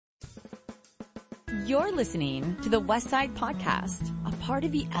You're listening to the Westside Podcast, a part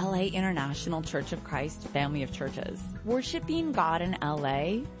of the LA International Church of Christ family of churches, worshiping God in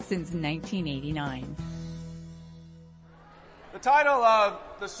LA since 1989. The title of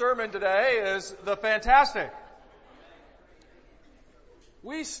the sermon today is The Fantastic.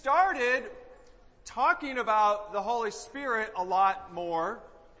 We started talking about the Holy Spirit a lot more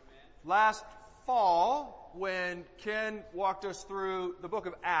last fall when Ken walked us through the book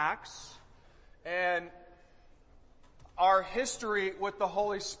of Acts. And our history with the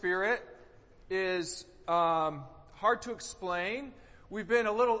Holy Spirit is hard to explain. We've been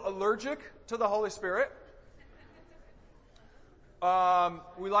a little allergic to the Holy Spirit.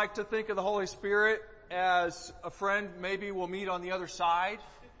 We like to think of the Holy Spirit as a friend maybe we'll meet on the other side.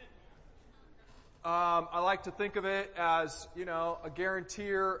 I like to think of it as, a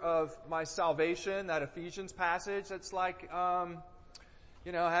guarantor of my salvation, that Ephesians passage. That's like,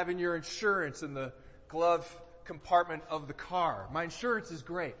 having your insurance in the glove compartment of the car. My insurance is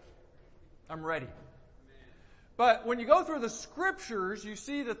great. I'm ready. But when you go through the scriptures, you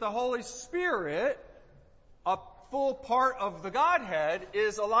see that the Holy Spirit, a full part of the Godhead,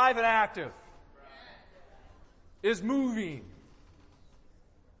 is alive and active, is moving,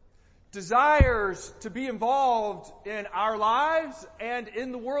 desires to be involved in our lives and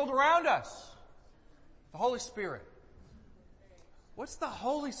in the world around us. The Holy Spirit. What's the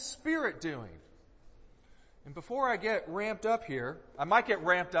Holy Spirit doing? And before I get ramped up here, I might get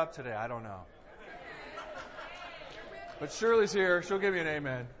ramped up today, I don't know. But Shirley's here, she'll give me an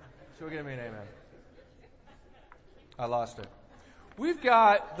amen. She'll give me an amen. I lost it. We've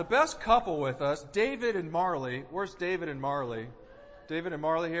got the best couple with us, David and Marley. Where's David and Marley? David and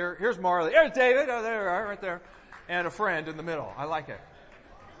Marley here. Here's Marley. There's David. Oh, there you are, right there. And a friend in the middle. I like it.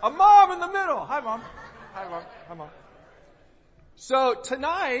 A mom in the middle. Hi, Mom. Hi, Mom. Hi, Mom. So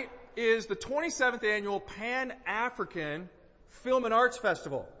tonight is the 27th annual Pan-African Film and Arts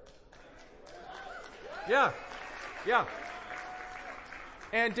Festival. Yeah.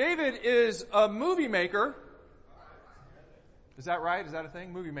 And David is a movie maker. Is that right? Is that a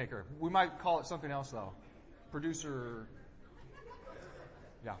thing? Movie maker. We might call it something else though. Producer.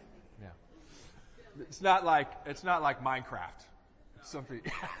 Yeah. It's not like Minecraft. It's something.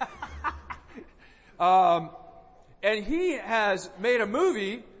 And he has made a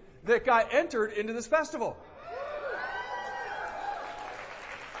movie that got entered into this festival.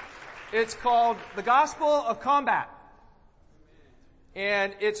 It's called The Gospel of Combat.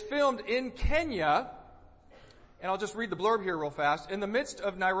 And it's filmed in Kenya. And I'll just read the blurb here real fast. In the midst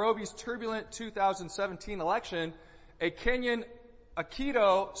of Nairobi's turbulent 2017 election, a Kenyan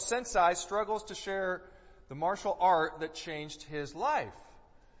Aikido sensei struggles to share the martial art that changed his life.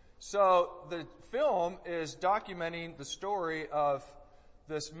 So the film is documenting the story of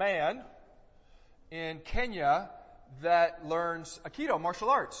this man in Kenya that learns Aikido,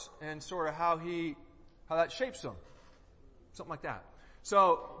 martial arts, and sort of how that shapes him. Something like that.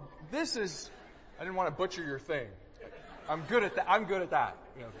 So this is, I didn't want to butcher your thing. I'm good at that. I'm good at that.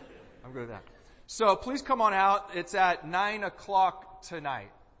 So please come on out. It's at 9 o'clock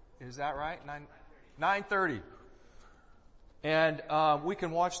tonight. Is that right? 9:30. And we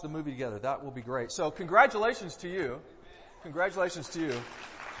can watch the movie together. That will be great. So congratulations to you. Congratulations to you.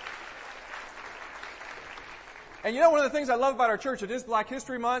 And one of the things I love about our church, it is Black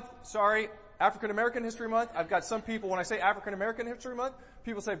History Month. Sorry, African American History Month. I've got some people, when I say African American History Month,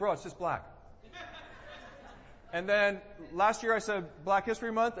 people say, bro, it's just black. And then last year I said Black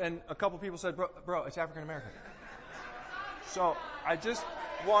History Month, and a couple people said, bro, it's African American. So I just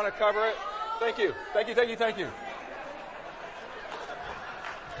want to cover it. Thank you.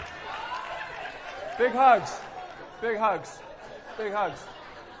 Big hugs.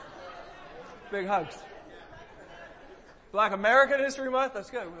 Black American History Month. That's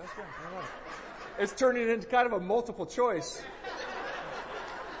good. It's turning into kind of a multiple choice.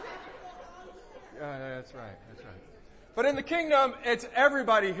 That's right. But in the kingdom, it's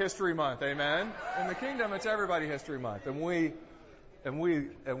Everybody History Month. Amen. In the kingdom, it's Everybody History Month, and we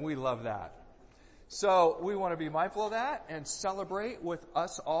love that. So we want to be mindful of that and celebrate with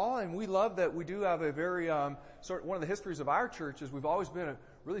us all. And we love that we do have a very, one of the histories of our church is we've always been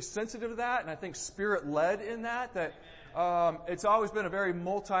really sensitive to that. And I think spirit-led in that it's always been a very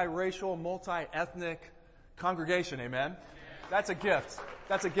multiracial, multi-ethnic congregation. Amen. That's a gift.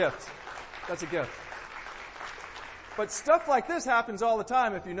 But stuff like this happens all the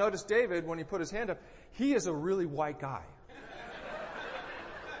time. If you notice David, when he put his hand up, he is a really white guy.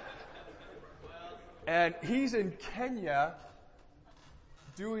 And he's in Kenya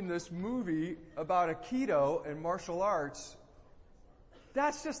doing this movie about Aikido and martial arts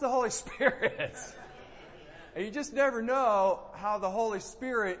That's just the Holy Spirit. And you just never know how the Holy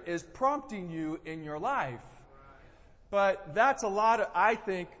Spirit is prompting you in your life. But that's a lot of, I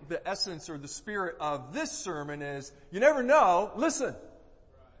think, the essence or the spirit of this sermon is, you never know, listen.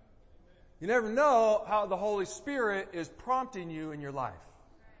 You never know how the Holy Spirit is prompting you in your life.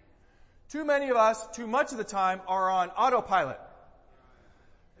 Too many of us, too much of the time, are on autopilot.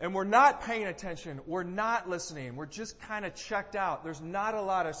 And we're not paying attention. We're not listening. We're just kind of checked out. There's not a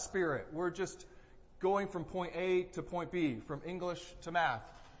lot of spirit. We're just going from point A to point B, from English to math,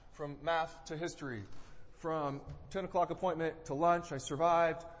 from math to history, from 10 o'clock appointment to lunch, I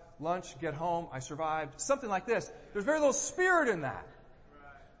survived. Lunch, get home, I survived. Something like this. There's very little spirit in that.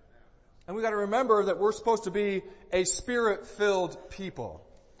 And we got to remember that we're supposed to be a spirit-filled people.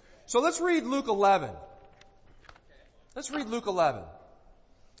 So let's read Luke 11. Let's read Luke 11.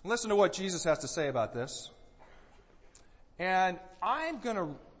 Listen to what Jesus has to say about this. And I'm going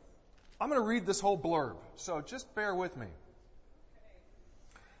to read this whole blurb. So just bear with me.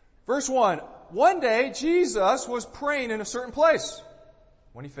 Verse 1. One day Jesus was praying in a certain place.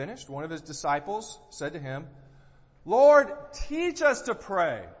 When he finished, one of his disciples said to him, Lord, teach us to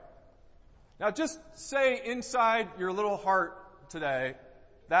pray. Now just say inside your little heart today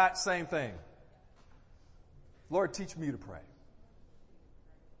that same thing. Lord, teach me to pray.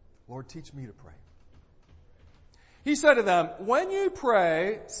 Lord, teach me to pray. He said to them, when you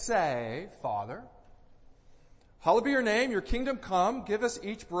pray, say, Father, hallowed be your name, your kingdom come, give us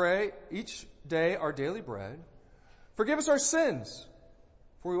each day our daily bread. Forgive us our sins,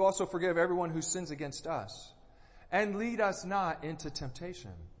 for we also forgive everyone who sins against us. And lead us not into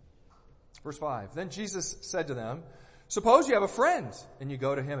temptation. Verse 5, then Jesus said to them, suppose you have a friend, and you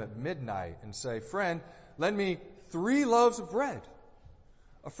go to him at midnight and say, friend, lend me 3 loaves of bread.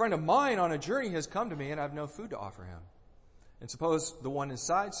 A friend of mine on a journey has come to me, and I have no food to offer him. And suppose the one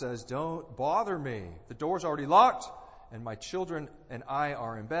inside says, don't bother me. The door's already locked, and my children and I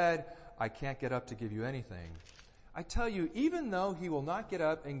are in bed. I can't get up to give you anything. I tell you, even though he will not get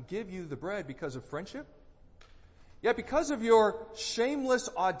up and give you the bread because of friendship, yet because of your shameless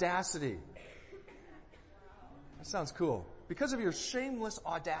audacity. That sounds cool. Because of your shameless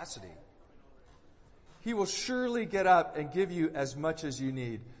audacity, he will surely get up and give you as much as you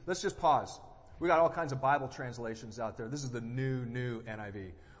need. Let's just pause. We got all kinds of Bible translations out there. This is the new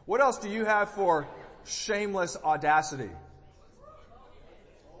NIV. What else do you have for shameless audacity?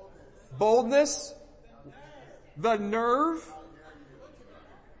 Boldness? The nerve?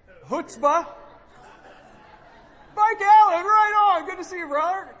 Chutzpah? Mike Allen, right on. Good to see you,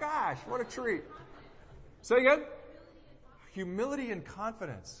 brother. Gosh, what a treat. Say again? Humility and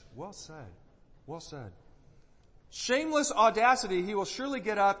confidence. Well said. Well said. Shameless audacity, he will surely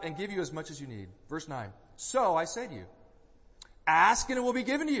get up and give you as much as you need. Verse 9. So I say to you, ask and it will be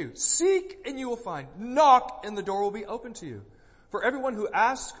given to you. Seek and you will find. Knock and the door will be opened to you. For everyone who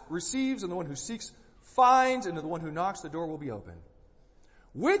asks receives, and the one who seeks finds, and to the one who knocks the door will be opened.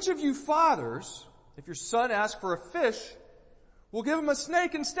 Which of you fathers, if your son asks for a fish, will give him a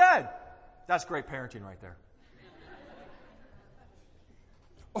snake instead? That's great parenting right there.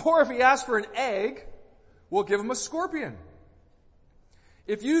 Or if he asks for an egg, we'll give him a scorpion.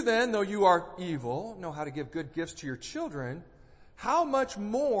 If you then, though you are evil, know how to give good gifts to your children, how much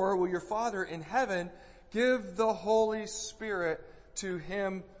more will your Father in heaven give the Holy Spirit to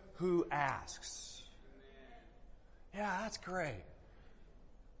him who asks? Yeah, that's great.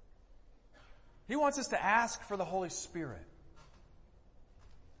 He wants us to ask for the Holy Spirit.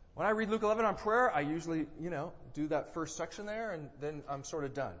 When I read Luke 11 on prayer, I usually, do that first section there, and then I'm sort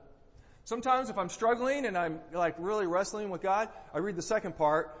of done. Sometimes if I'm struggling and I'm really wrestling with God, I read the second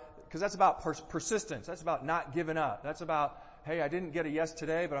part, because that's about persistence. That's about not giving up. That's about, hey, I didn't get a yes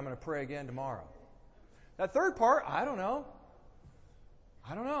today, but I'm going to pray again tomorrow. That third part, I don't know.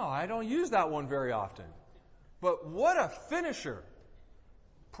 I don't use that one very often. But what a finisher.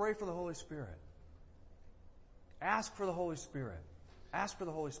 Pray for the Holy Spirit. Ask for the Holy Spirit. Ask for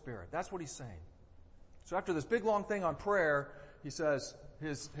the Holy Spirit. That's what he's saying. So after this big long thing on prayer, he says,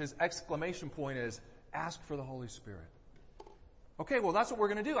 his exclamation point is, ask for the Holy Spirit. Okay, well that's what we're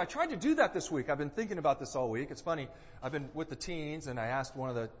going to do. I tried to do that this week. I've been thinking about this all week. It's funny. I've been with the teens, and I asked one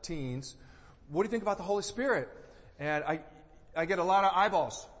of the teens, what do you think about the Holy Spirit? And I get a lot of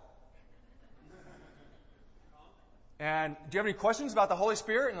eyeballs. And do you have any questions about the Holy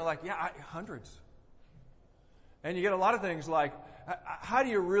Spirit? And they're like, yeah, hundreds. And you get a lot of things like, how do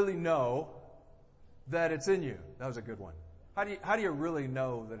you really know that it's in you? That was a good one. How do you really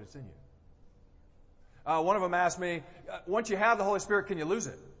know that it's in you? One of them asked me, once you have the Holy Spirit, can you lose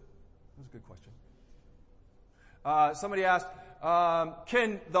it? That was a good question. Somebody asked,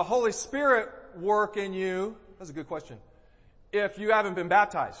 Can the Holy Spirit work in you? That's a good question. If you haven't been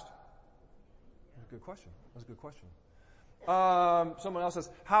baptized. That's a good question. Someone else says,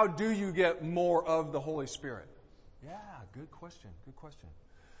 how do you get more of the Holy Spirit? Yeah, good question.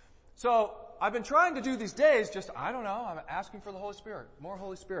 So, I've been trying to do these days I don't know, I'm asking for the Holy Spirit, more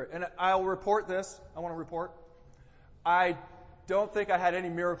Holy Spirit. And I'll report this. I want to report. I don't think I had any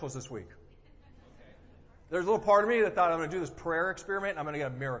miracles this week. There's a little part of me that thought I'm going to do this prayer experiment and I'm going to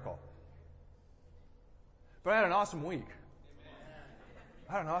get a miracle. But I had an awesome week.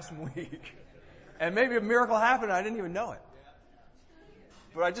 And maybe a miracle happened and I didn't even know it.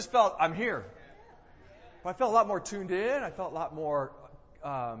 But I just felt I'm here. But I felt a lot more tuned in. I felt a lot more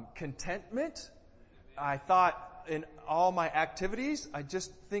contentment. I thought in all my activities, I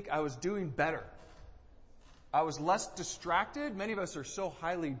just think I was doing better. I was less distracted. Many of us are so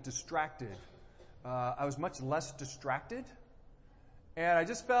highly distracted. I was much less distracted. And I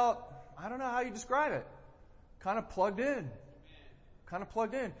just felt, I don't know how you describe it, kind of plugged in.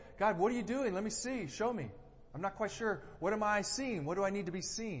 God, what are you doing? Let me see. Show me. I'm not quite sure. What am I seeing? What do I need to be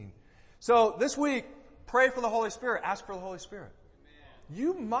seeing? So this week, pray for the Holy Spirit. Ask for the Holy Spirit.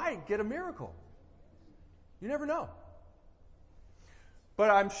 You might get a miracle. You never know. But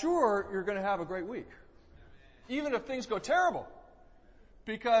I'm sure you're going to have a great week. Even if things go terrible.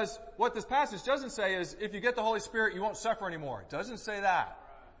 Because what this passage doesn't say is, if you get the Holy Spirit, you won't suffer anymore. It doesn't say that.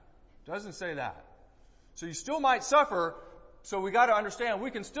 So you still might suffer, so we got to understand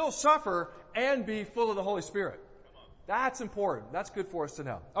we can still suffer and be full of the Holy Spirit. That's important. That's good for us to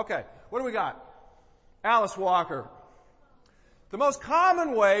know. Okay, what do we got? Alice Walker. The most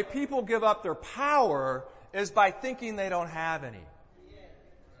common way people give up their power is by thinking they don't have any.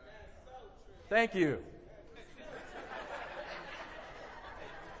 Thank you.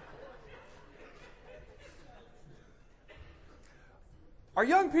 Our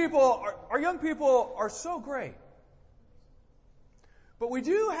young people are so great. But we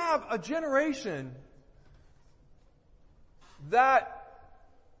do have a generation that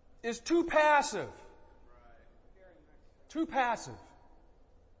is too passive. Too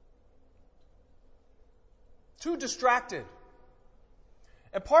distracted.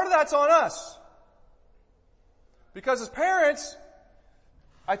 And part of that's on us. Because as parents,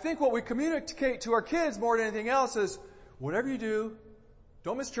 I think what we communicate to our kids more than anything else is, whatever you do,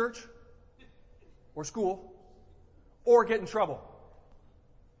 don't miss church or school or get in trouble.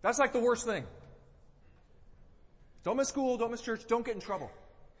 That's like the worst thing. Don't miss school, don't miss church, don't get in trouble.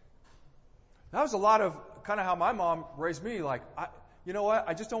 That was a lot of kind of how my mom raised me, like, you know what,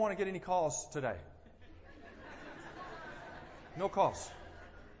 I just don't want to get any calls today. No calls.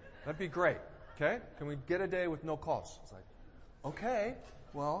 That'd be great. Okay? Can we get a day with no calls? It's like, okay,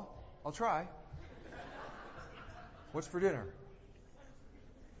 well, I'll try. What's for dinner?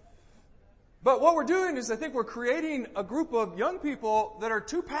 But what we're doing is I think we're creating a group of young people that are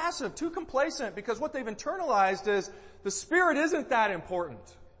too passive, too complacent, because what they've internalized is the Spirit isn't that important.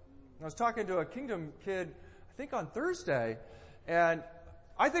 I was talking to a Kingdom kid, I think on Thursday, and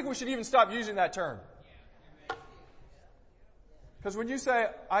I think we should even stop using that term. Because when you say,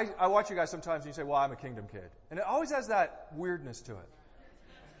 I watch you guys sometimes and you say, well, I'm a Kingdom kid. And it always has that weirdness to it.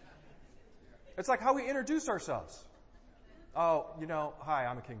 It's like how we introduce ourselves. Oh, hi,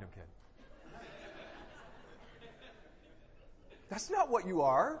 I'm a Kingdom kid. That's not what you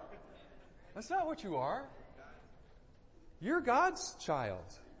are. You're God's child.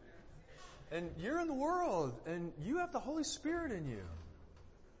 And you're in the world. And you have the Holy Spirit in you.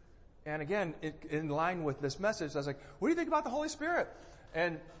 And again, in line with this message, I was like, what do you think about the Holy Spirit?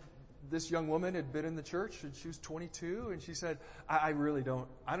 And this young woman had been in the church, and she was 22, and she said, I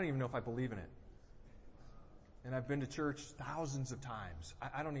don't even know if I believe in it. And I've been to church thousands of times.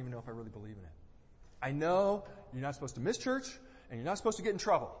 I don't even know if I really believe in it. I know you're not supposed to miss church, and you're not supposed to get in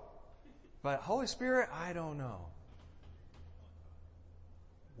trouble. But Holy Spirit, I don't know.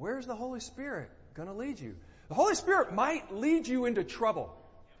 Where's the Holy Spirit going to lead you? The Holy Spirit might lead you into trouble.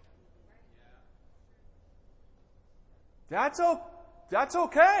 That's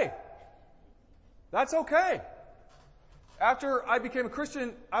okay. That's okay. After I became a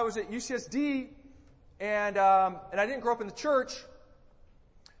Christian, I was at UCSD, and I didn't grow up in the church.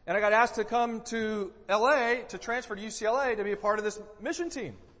 And I got asked to come to LA, to transfer to UCLA to be a part of this mission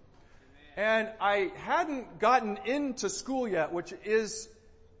team. And I hadn't gotten into school yet, which is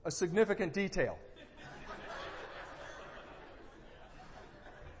a significant detail.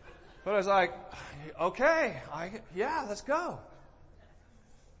 But I was like, okay, let's go.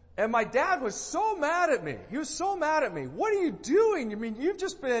 And my dad was so mad at me. He was so mad at me. What are you doing? I mean, you've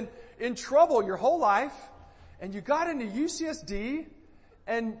just been in trouble your whole life. and you got into UCSD,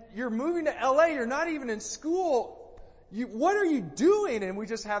 and you're moving to LA, you're not even in school. What are you doing? And we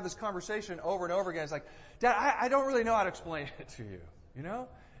just have this conversation over and over again. It's like, Dad, I don't really know how to explain it to you. You know?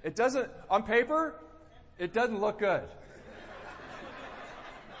 It doesn't, on paper, it doesn't look good.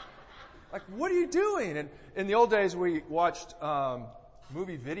 Like, what are you doing? And in the old days, we watched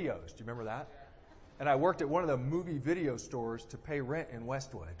movie videos. Do you remember that? And I worked at one of the movie video stores to pay rent in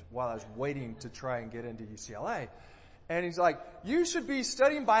Westwood while I was waiting to try and get into UCLA. And he's like, you should be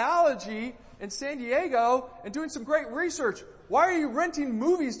studying biology in San Diego and doing some great research. Why are you renting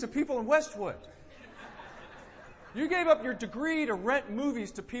movies to people in Westwood? You gave up your degree to rent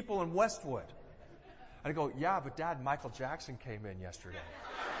movies to people in Westwood. And I go, yeah, but Dad, Michael Jackson came in yesterday.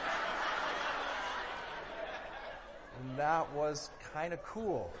 And that was kind of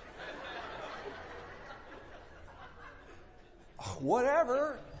cool.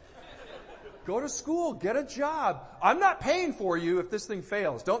 Whatever. Go to school, get a job. I'm not paying for you if this thing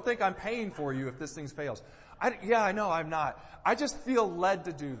fails. Don't think I'm paying for you if this thing fails. I know I'm not. I just feel led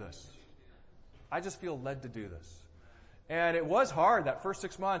to do this. And it was hard. That first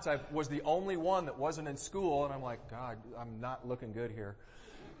 6 months, I was the only one that wasn't in school. And I'm like, God, I'm not looking good here.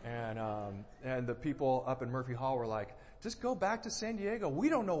 And the people up in Murphy Hall were like, just go back to San Diego. We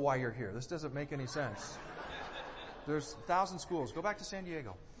don't know why you're here. This doesn't make any sense. There's 1,000 schools. Go back to San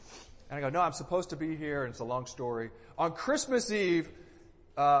Diego. And I go, no, I'm supposed to be here, and it's a long story. On Christmas Eve,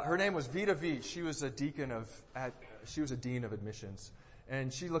 her name was Vita Veach. She was a dean of admissions.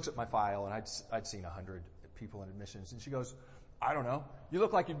 And she looks at my file, and I'd seen 100 people in admissions. And she goes, I don't know. You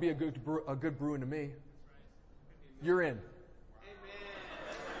look like you'd be a good Bruin to me. You're in.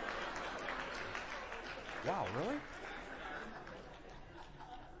 Wow, really?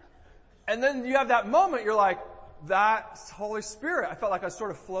 And then you have that moment, you're like, that's Holy Spirit. I felt like I was sort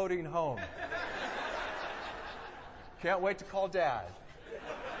of floating home. Can't wait to call Dad.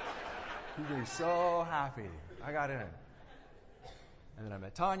 He's going to be so happy. I got in. And then I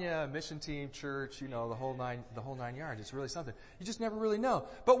met Tanya, mission team, church, the whole nine yards. It's really something. You just never really know.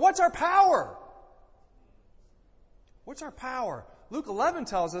 But what's our power? What's our power? Luke 11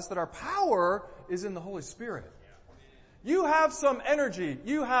 tells us that our power is in the Holy Spirit. You have some energy.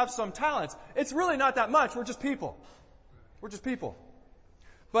 You have some talents. It's really not that much. We're just people.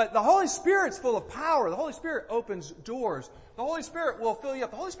 But the Holy Spirit's full of power. The Holy Spirit opens doors. The Holy Spirit will fill you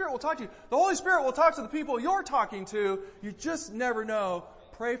up. The Holy Spirit will talk to you. The Holy Spirit will talk to the people you're talking to. You just never know.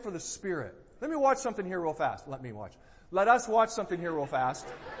 Pray for the Spirit. Let me watch something here real fast. Let us watch something here real fast.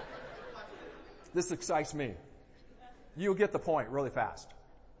 This excites me. You'll get the point really fast.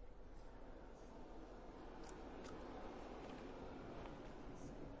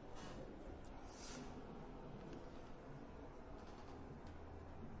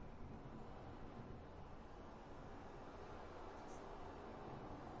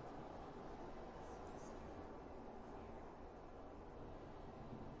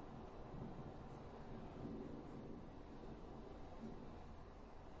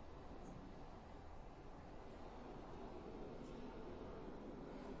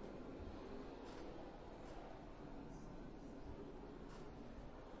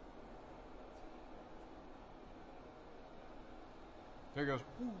 There he goes.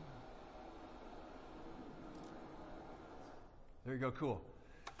 Ooh. There you go, cool.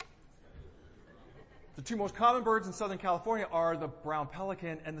 The two most common birds in Southern California are the brown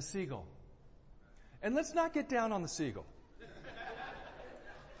pelican and the seagull. And let's not get down on the seagull.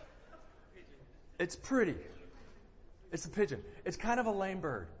 It's pretty. It's a pigeon. It's kind of a lame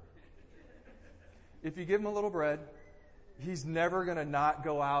bird. If you give him a little bread, he's never going to not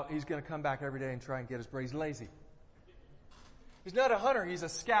go out. He's going to come back every day and try and get his bread. He's lazy. He's not a hunter, he's a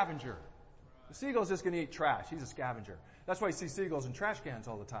scavenger. The seagull's just going to eat trash. He's a scavenger. That's why you see seagulls in trash cans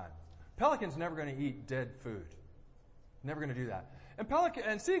all the time. Pelican's never going to eat dead food. Never going to do that.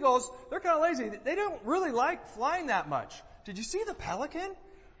 And seagulls, they're kind of lazy. They don't really like flying that much. Did you see the pelican?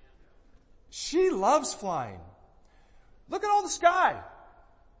 She loves flying. Look at all the sky.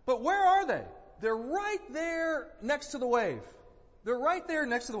 But where are they? They're right there next to the wave.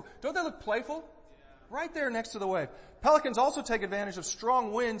 Don't they look playful? Right there next to the wave. Pelicans also take advantage of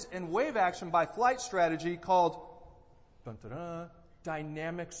strong winds and wave action by flight strategy called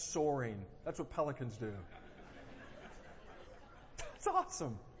dynamic soaring. That's what pelicans do. That's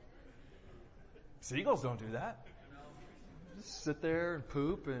awesome. Seagulls don't do that. Just sit there and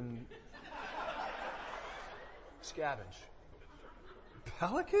poop and scavenge.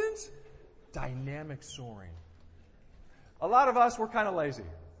 Pelicans? Dynamic soaring. A lot of us, we're kind of lazy.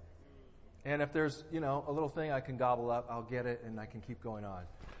 And if there's, a little thing I can gobble up, I'll get it and I can keep going on.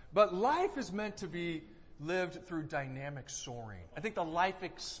 But life is meant to be lived through dynamic soaring. I think the life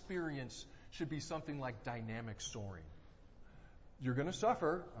experience should be something like dynamic soaring. You're going to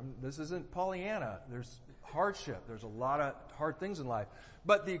suffer. This isn't Pollyanna. There's hardship. There's a lot of hard things in life.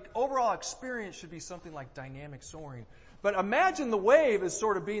 But the overall experience should be something like dynamic soaring. But imagine the wave as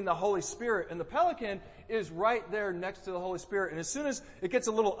sort of being the Holy Spirit, and the pelican is right there next to the Holy Spirit. And as soon as it gets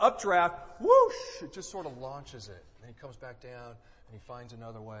a little updraft, whoosh, it just sort of launches it. And he comes back down, and he finds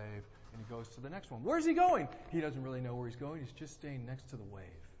another wave, and he goes to the next one. Where's he going? He doesn't really know where he's going. He's just staying next to the wave.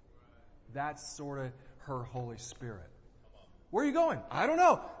 That's sort of her Holy Spirit. Where are you going? I don't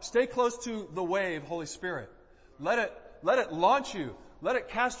know. Stay close to the wave, Holy Spirit. Let it launch you. Let it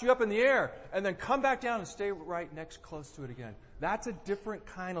cast you up in the air, and then come back down and stay right next close to it again. That's a different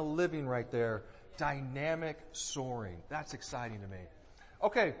kind of living right there. Dynamic soaring. That's exciting to me.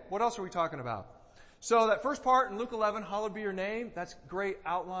 Okay, what else are we talking about? So that first part in Luke 11, hallowed be your name, that's great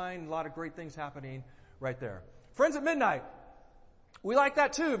outline, a lot of great things happening right there. Friends at midnight, we like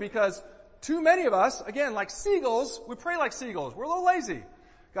that too, because too many of us, again, like seagulls, we pray like seagulls. We're a little lazy.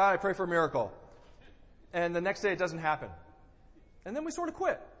 God, I pray for a miracle. And the next day it doesn't happen. And then we sort of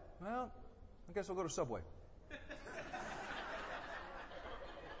quit. Well, I guess we'll go to Subway.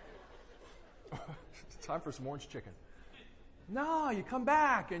 Time for some orange chicken. No, you come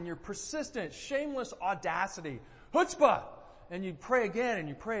back and you're persistent, shameless audacity, chutzpah. And you pray again and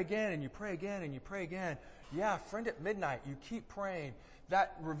you pray again and you pray again and you pray again. Yeah, friend at midnight, you keep praying.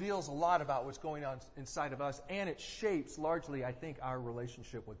 That reveals a lot about what's going on inside of us, and it shapes largely, I think, our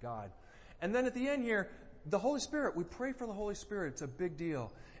relationship with God. And then at the end here, the Holy Spirit, we pray for the Holy Spirit. It's a big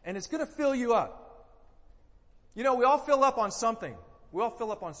deal. And it's going to fill you up. You know, we all fill up on something. We all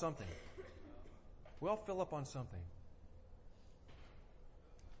fill up on something. We all fill up on something.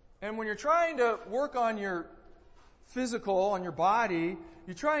 And when you're trying to work on your physical, on your body,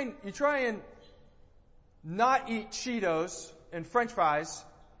 you try and not eat Cheetos and French fries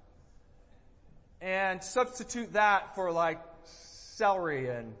and substitute that for like celery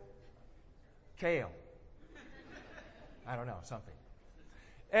and kale. I don't know, something.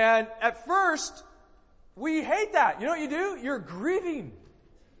 And at first, we hate that. You know what you do? You're grieving.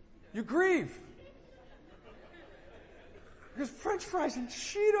 You grieve. Because French fries and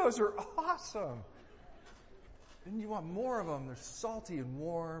Cheetos are awesome. And you want more of them. They're salty and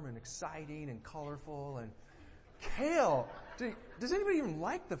warm and exciting and colorful. And kale. Does anybody even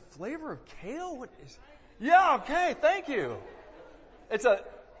like the flavor of kale? What is? Yeah, okay, thank you. It's a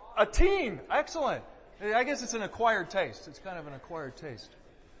teen. Excellent. I guess it's an acquired taste. It's kind of an acquired taste.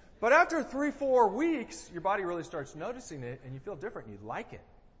 But after 3-4 weeks, your body really starts noticing it, and you feel different, and you like it.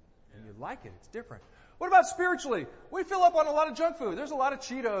 And you like it. It's different. What about spiritually? We fill up on a lot of junk food. There's a lot of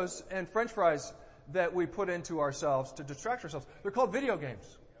Cheetos and French fries that we put into ourselves to distract ourselves. They're called video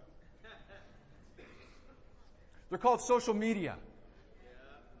games. They're called social media.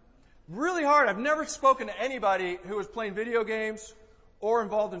 Really hard. I've never spoken to anybody who was playing video games or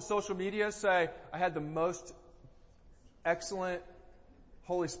involved in social media say, I had the most excellent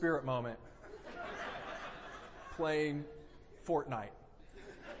Holy Spirit moment playing Fortnite.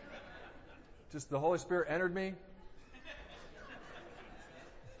 Just the Holy Spirit entered me,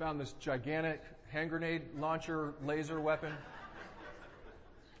 found this gigantic hand grenade launcher laser weapon,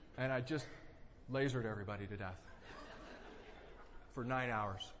 and I just lasered everybody to death for 9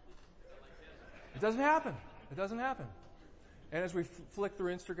 hours. It doesn't happen. It doesn't happen. And as we flick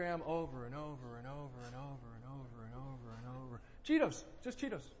through Instagram over and over and over and over and over and over and over. Cheetos. Just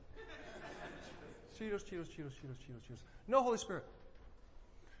Cheetos. Cheetos. No Holy Spirit.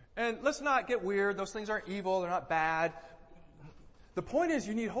 And let's not get weird. Those things aren't evil. They're not bad. The point is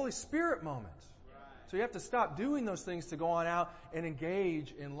you need Holy Spirit moments. So you have to stop doing those things to go on out and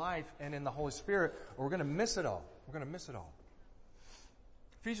engage in life and in the Holy Spirit, or we're going to miss it all. We're going to miss it all.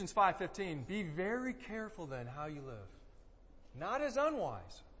 Ephesians 5:15, be very careful then how you live. Not as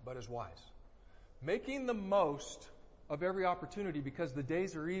unwise, but as wise. Making the most of every opportunity because the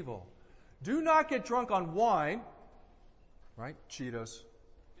days are evil. Do not get drunk on wine, right? Cheetos,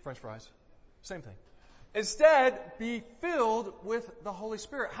 French fries, same thing. Instead, be filled with the Holy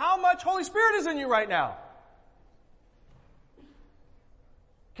Spirit. How much Holy Spirit is in you right now?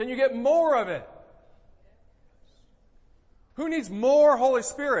 Can you get more of it? Who needs more Holy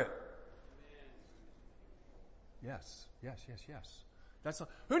Spirit? Yes.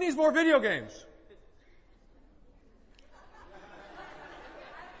 Who needs more video games?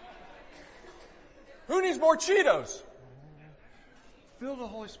 Who needs more Cheetos? Filled with the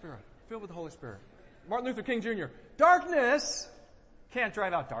Holy Spirit. Filled with the Holy Spirit. Martin Luther King Jr. Darkness can't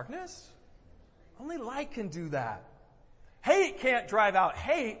drive out darkness. Only light can do that. Hate can't drive out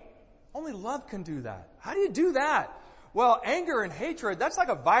hate. Only love can do that. How do you do that? Well, anger and hatred, that's like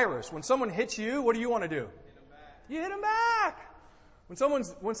a virus. When someone hits you, what do you want to do? You hit them back.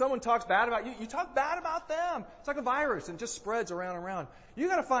 When someone talks bad about you, you talk bad about them. It's like a virus and just spreads around and around. You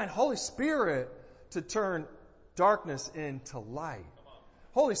gotta find Holy Spirit to turn darkness into light.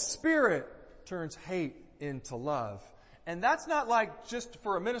 Holy Spirit turns hate into love. And that's not like just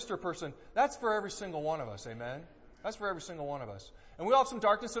for a minister person. That's for every single one of us. Amen? That's for every single one of us. And we all have some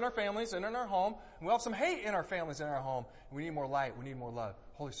darkness in our families and in our home. And we all have some hate in our families and in our home. And we need more light. We need more love.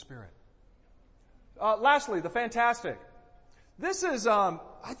 Holy Spirit. Lastly, the fantastic. This is, I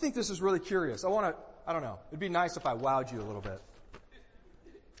think this is really curious. I don't know. It'd be nice if I wowed you a little bit.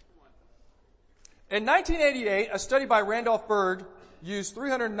 In 1988, a study by Randolph Bird used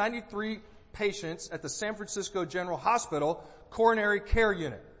 393 patients at the San Francisco General Hospital Coronary Care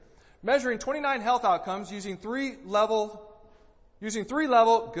Unit, measuring 29 health outcomes using three-level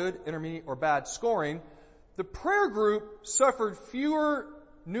good, intermediate, or bad scoring. The prayer group suffered fewer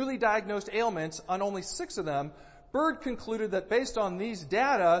newly diagnosed ailments on only 6 of them. Bird concluded that based on these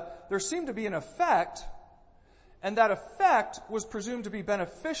data, there seemed to be an effect, and that effect was presumed to be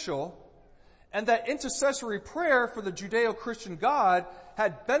beneficial, and that intercessory prayer for the Judeo-Christian God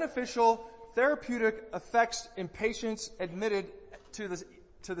had beneficial therapeutic effects in patients admitted to the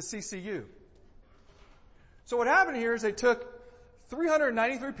CCU. So what happened here is they took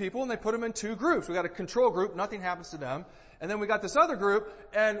 393 people and they put them in 2 groups. We got a control group, nothing happens to them. And then we got this other group,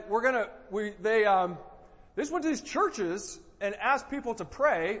 and they just went to these churches and asked people to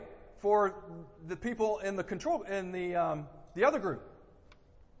pray for the people in the other group.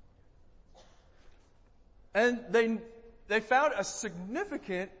 And they found a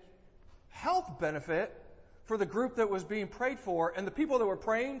significant health benefit for the group that was being prayed for, and the people that were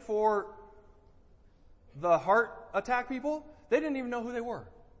praying for the heart attack people, they didn't even know who they were.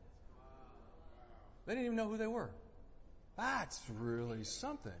 They didn't even know who they were. That's really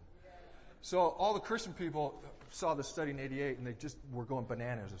something. So all the Christian people saw this study in 88 and they just were going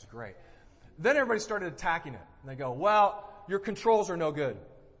bananas. It's great. Then everybody started attacking it. And they go, well, your controls are no good.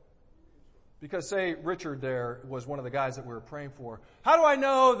 Because say Richard there was one of the guys that we were praying for. How do I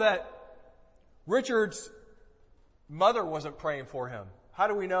know that Richard's mother wasn't praying for him? How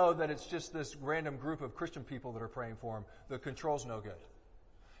do we know that it's just this random group of Christian people that are praying for him? The control's no good.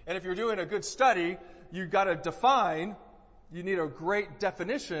 And if you're doing a good study, you've got to define, you need a great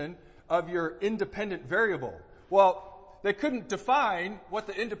definition of your independent variable. Well, they couldn't define what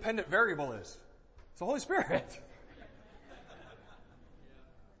the independent variable is. It's the Holy Spirit.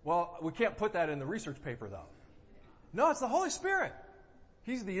 Well, we can't put that in the research paper, though. No, it's the Holy Spirit.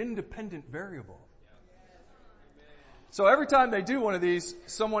 He's the independent variable. So every time they do one of these,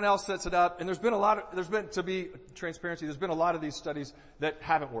 someone else sets it up, and there's been a lot of these studies that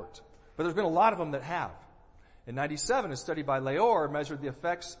haven't worked. But there's been a lot of them that have. In 97, a study by Leor measured the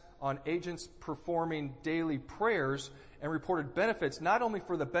effects on agents performing daily prayers and reported benefits not only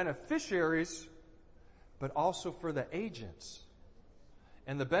for the beneficiaries, but also for the agents.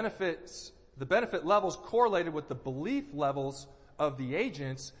 And the benefit levels correlated with the belief levels of the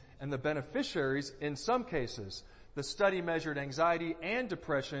agents and the beneficiaries in some cases. The study measured anxiety and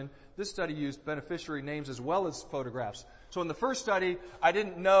depression. This study used beneficiary names as well as photographs. So in the first study, I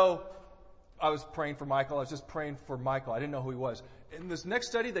didn't know I was praying for Michael. I was just praying for Michael. I didn't know who he was. In this next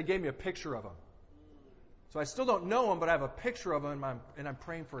study, they gave me a picture of him. So I still don't know him, but I have a picture of him, and I'm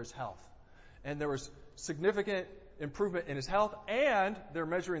praying for his health. And there was significant improvement in his health, and they're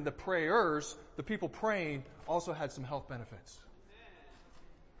measuring the prayers. The people praying also had some health benefits.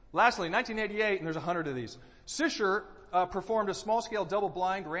 Lastly, 1988, and there's 100 of these, Sisher performed a small-scale,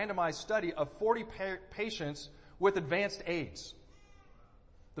 double-blind, randomized study of 40 patients with advanced AIDS.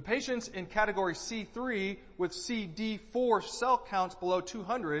 The patients in category C3 with CD4 cell counts below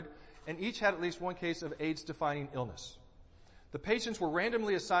 200 and each had at least one case of AIDS-defining illness. The patients were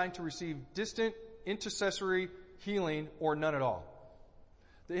randomly assigned to receive distant intercessory healing or none at all.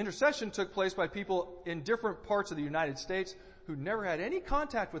 The intercession took place by people in different parts of the United States who never had any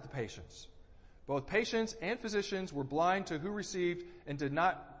contact with the patients. Both patients and physicians were blind to who received and did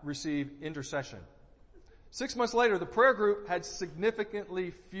not receive intercession. 6 months later, the prayer group had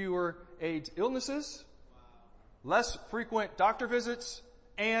significantly fewer AIDS illnesses, less frequent doctor visits,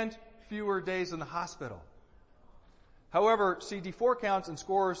 and fewer days in the hospital. However, CD4 counts and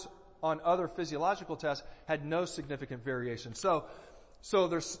scores on other physiological tests had no significant variation. So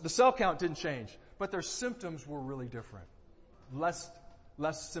the cell count didn't change, but their symptoms were really different. Less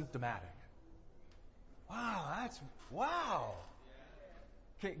symptomatic. Wow.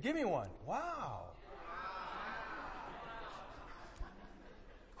 Okay, give me one. Wow.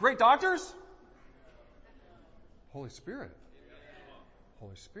 Great doctors? Holy Spirit.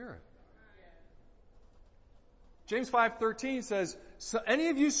 Holy Spirit. James 5:13 says, so any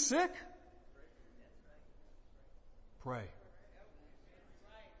of you sick? Pray.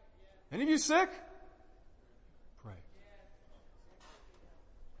 Any of you sick? Pray.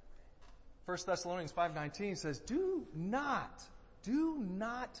 1 Thessalonians 5:19 says, do not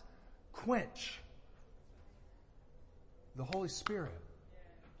quench the Holy Spirit.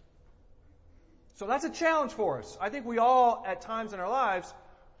 So that's a challenge for us. I think we all, at times in our lives,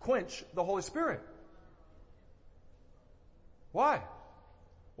 quench the Holy Spirit. Why?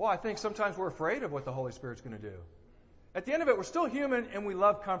 Well, I think sometimes we're afraid of what the Holy Spirit's going to do. At the end of it, we're still human and we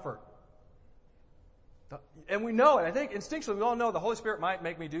love comfort. And we know it. I think instinctually we all know the Holy Spirit might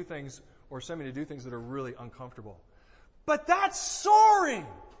make me do things or send me to do things that are really uncomfortable. But that's soaring.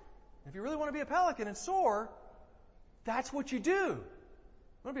 If you really want to be a pelican and soar, that's what you do.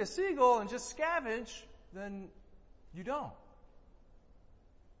 If you want to be a seagull and just scavenge, then you don't.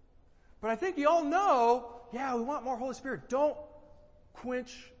 But I think you all know, yeah, we want more Holy Spirit. Don't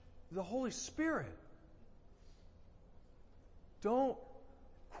quench the Holy Spirit. Don't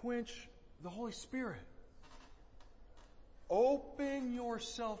quench the Holy Spirit. Open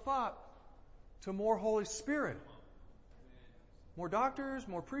yourself up to more Holy Spirit. More doctors,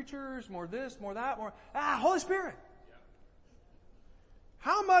 more preachers, more this, more that, more... Holy Spirit!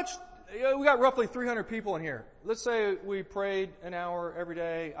 How much... we got roughly 300 people in here. Let's say we prayed an hour every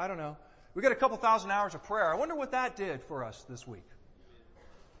day. I don't know. We got a couple thousand hours of prayer. I wonder what that did for us this week.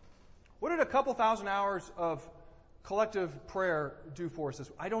 What did a couple thousand hours of collective prayer do for us this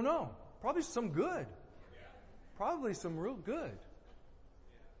week? I don't know. Probably some good. Probably some real good.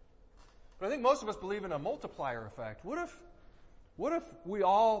 But I think most of us believe in a multiplier effect. What if we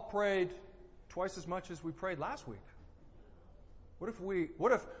all prayed twice as much as we prayed last week? What if we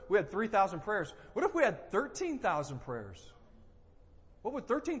had 3,000 prayers? What if we had 13,000 prayers? What would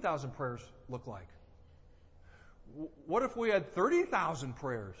 13,000 prayers look like? What if we had 30,000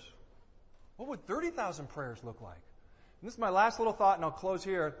 prayers? What would 30,000 prayers look like? And this is my last little thought, and I'll close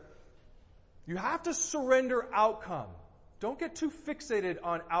here. You have to surrender outcome. Don't get too fixated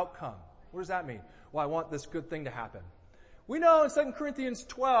on outcome. What does that mean? Well, I want this good thing to happen. We know in 2 Corinthians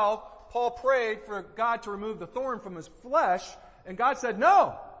 12, Paul prayed for God to remove the thorn from his flesh, and God said,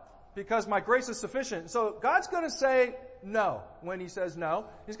 no, because my grace is sufficient. So God's going to say no when he says no.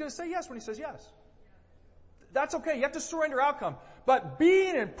 He's going to say yes when he says yes. That's okay. You have to surrender outcome. But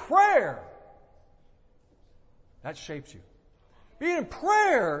being in prayer, that shapes you. Being in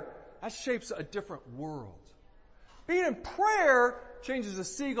prayer, that shapes a different world. Being in prayer changes a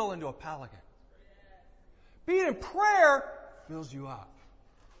seagull into a pelican. Being in prayer fills you up.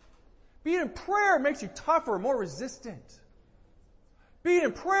 Being in prayer makes you tougher, more resistant. Being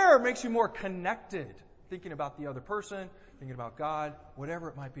in prayer makes you more connected, thinking about the other person, thinking about God, whatever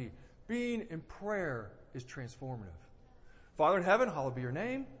it might be. Being in prayer is transformative. Father in heaven, hallowed be your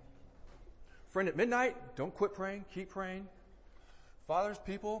name. Friend at midnight, don't quit praying, keep praying. Fathers,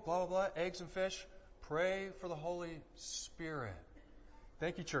 people, blah, blah, blah, eggs and fish, pray for the Holy Spirit.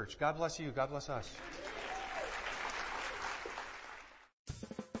 Thank you, church. God bless you. God bless us.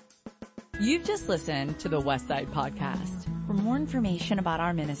 You've just listened to the Westside Podcast. For more information about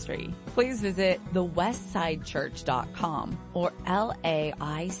our ministry, please visit thewestsidechurch.com or laicc.net.